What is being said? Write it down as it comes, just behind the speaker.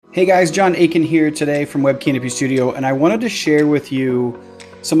Hey guys, John Aiken here today from Web Canopy Studio, and I wanted to share with you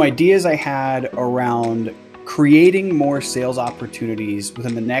some ideas I had around creating more sales opportunities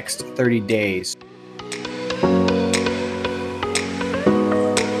within the next 30 days.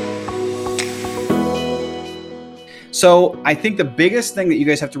 So I think the biggest thing that you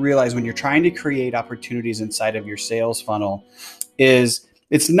guys have to realize when you're trying to create opportunities inside of your sales funnel is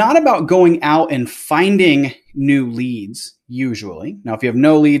it's not about going out and finding new leads, usually. Now, if you have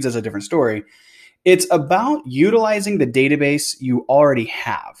no leads, that's a different story. It's about utilizing the database you already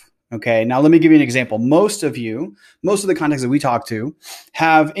have. Okay, now let me give you an example. Most of the contacts that we talk to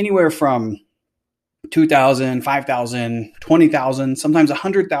have anywhere from 2,000, 5,000, 20,000, sometimes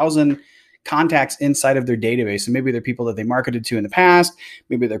 100,000 contacts inside of their database. And maybe they're people that they marketed to in the past.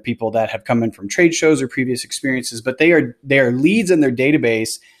 Maybe they're people that have come in from trade shows or previous experiences, but they are leads in their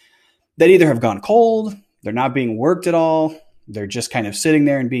database that either have gone cold, they're not being worked at all, they're just kind of sitting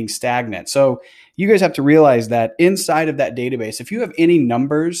there and being stagnant. So you guys have to realize that inside of that database, if you have any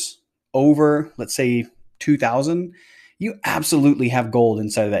numbers over, let's say 2,000, you absolutely have gold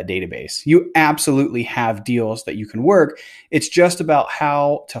inside of that database. You absolutely have deals that you can work. It's just about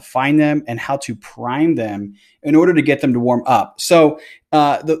how to find them and how to prime them in order to get them to warm up. So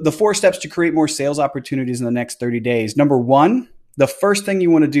the 4 steps to create more sales opportunities in the next 30 days. Number 1, the first thing you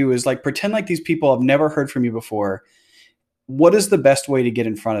want to do is pretend like these people have never heard from you before. What is the best way to get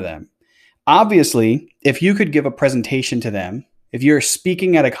in front of them? Obviously, if you could give a presentation to them, if you're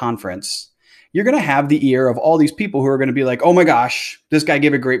speaking at a conference, you're going to have the ear of all these people who are going to be like, oh my gosh, this guy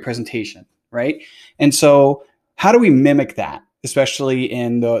gave a great presentation, right? And so how do we mimic that, especially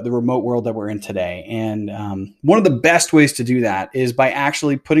in the remote world that we're in today? And one of the best ways to do that is by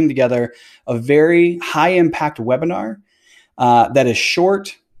actually putting together a very high impact webinar that is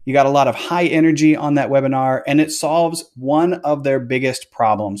short. You got a lot of high energy on that webinar, and it solves one of their biggest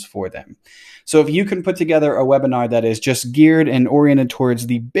problems for them. So if you can put together a webinar that is just geared and oriented towards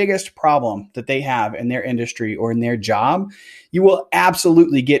the biggest problem that they have in their industry or in their job, you will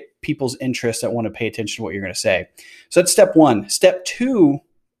absolutely get people's interest that want to pay attention to what you're going to say. So that's step 1. Step 2,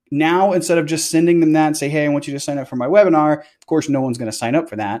 now instead of just sending them that and say, hey, I want you to sign up for my webinar, of course, no one's going to sign up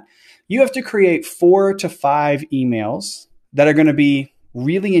for that. You have to create 4 to 5 emails that are going to be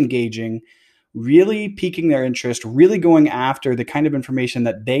really engaging, really piquing their interest, really going after the kind of information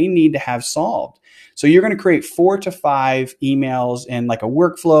that they need to have solved. So you're going to create 4 to 5 emails in like a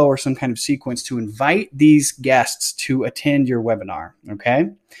workflow or some kind of sequence to invite these guests to attend your webinar. Okay.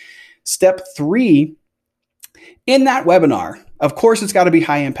 Step 3, in that webinar, of course, it's got to be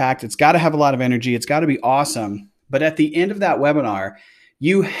high impact. It's got to have a lot of energy. It's got to be awesome. But at the end of that webinar,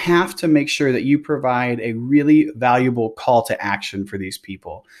 you have to make sure that you provide a really valuable call to action for these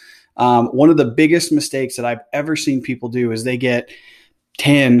people. One of the biggest mistakes that I've ever seen people do is they get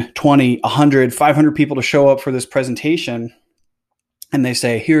 10, 20, 100, 500 people to show up for this presentation. And they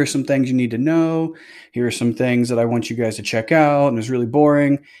say, here are some things you need to know. Here are some things that I want you guys to check out. And it's really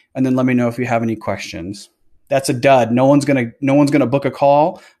boring. And then let me know if you have any questions. That's a dud. No one's going to book a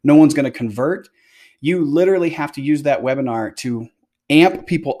call. No one's going to convert. You literally have to use that webinar to amp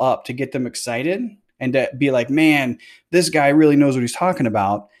people up, to get them excited and to be like, man, this guy really knows what he's talking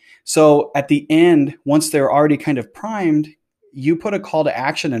about. So at the end, once they're already kind of primed, you put a call to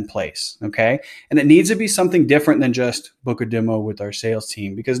action in place, okay? And it needs to be something different than just book a demo with our sales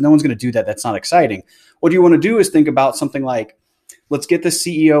team, because no one's going to do that. That's not exciting. What you want to do is think about something like, let's get the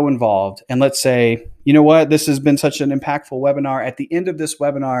CEO involved and let's say, you know what, this has been such an impactful webinar. At the end of this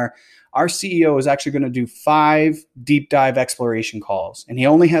webinar, our CEO is actually going to do 5 deep dive exploration calls, and he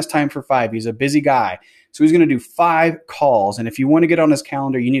only has time for 5. He's a busy guy. So he's going to do 5 calls. And if you want to get on his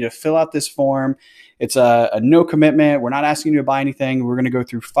calendar, you need to fill out this form. It's a no commitment. We're not asking you to buy anything. We're going to go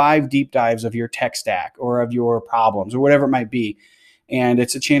through 5 deep dives of your tech stack or of your problems or whatever it might be. And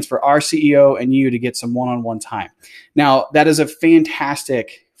it's a chance for our CEO and you to get some one-on-one time. Now, that is a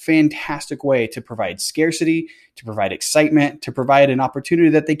fantastic way to provide scarcity, to provide excitement, to provide an opportunity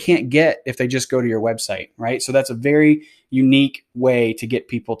that they can't get if they just go to your website, right? So that's a very unique way to get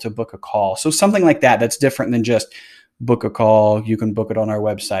people to book a call. So something like that, that's different than just book a call. You can book it on our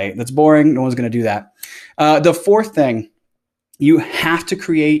website. That's boring. No one's going to do that. The 4th thing, you have to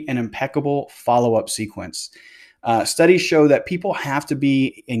create an impeccable follow-up sequence. Studies show that people have to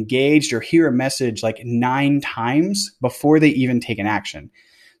be engaged or hear a message like 9 times before they even take an action.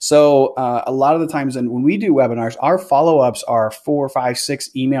 So a lot of the times when we do webinars, our follow-ups are 4, 5, 6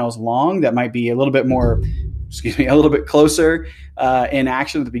 emails long that might be a little bit more a little bit closer in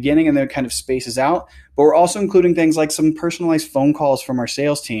action at the beginning, and then it kind of spaces out. But we're also including things like some personalized phone calls from our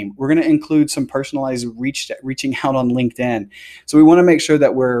sales team. We're going to include some personalized reaching out on LinkedIn. So we want to make sure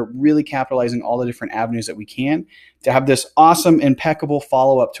that we're really capitalizing all the different avenues that we can to have this awesome, impeccable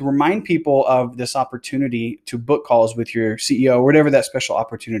follow-up to remind people of this opportunity to book calls with your CEO or whatever that special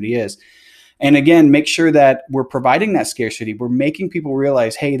opportunity is. And again, make sure that we're providing that scarcity. We're making people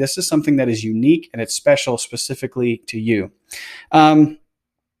realize, hey, this is something that is unique and it's special specifically to you.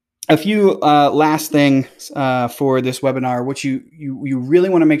 A few last things for this webinar, which you really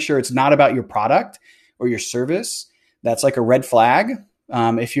want to make sure it's not about your product or your service. That's like a red flag.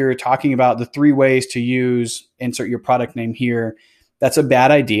 If you're talking about the 3 ways to use, insert your product name here, that's a bad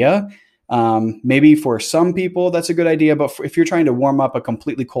idea. Maybe for some people, that's a good idea. But if you're trying to warm up a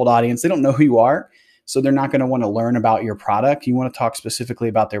completely cold audience, they don't know who you are. So they're not going to want to learn about your product. You want to talk specifically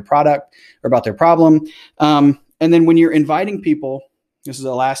about their product or about their problem. And then when you're inviting people, this is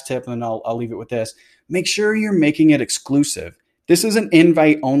the last tip, and then I'll leave it with this. Make sure you're making it exclusive. This is an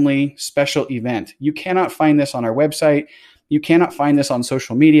invite-only special event. You cannot find this on our website. You cannot find this on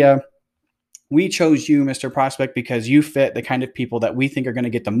social media. We chose you, Mr. Prospect, because you fit the kind of people that we think are going to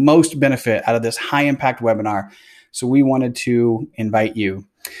get the most benefit out of this high-impact webinar. So we wanted to invite you.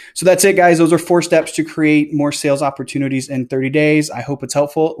 So that's it, guys. Those are 4 steps to create more sales opportunities in 30 days. I hope it's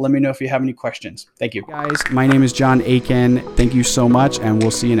helpful. Let me know if you have any questions. Thank you. Guys, my name is John Aiken. Thank you so much, and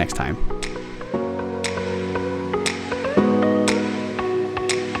we'll see you next time.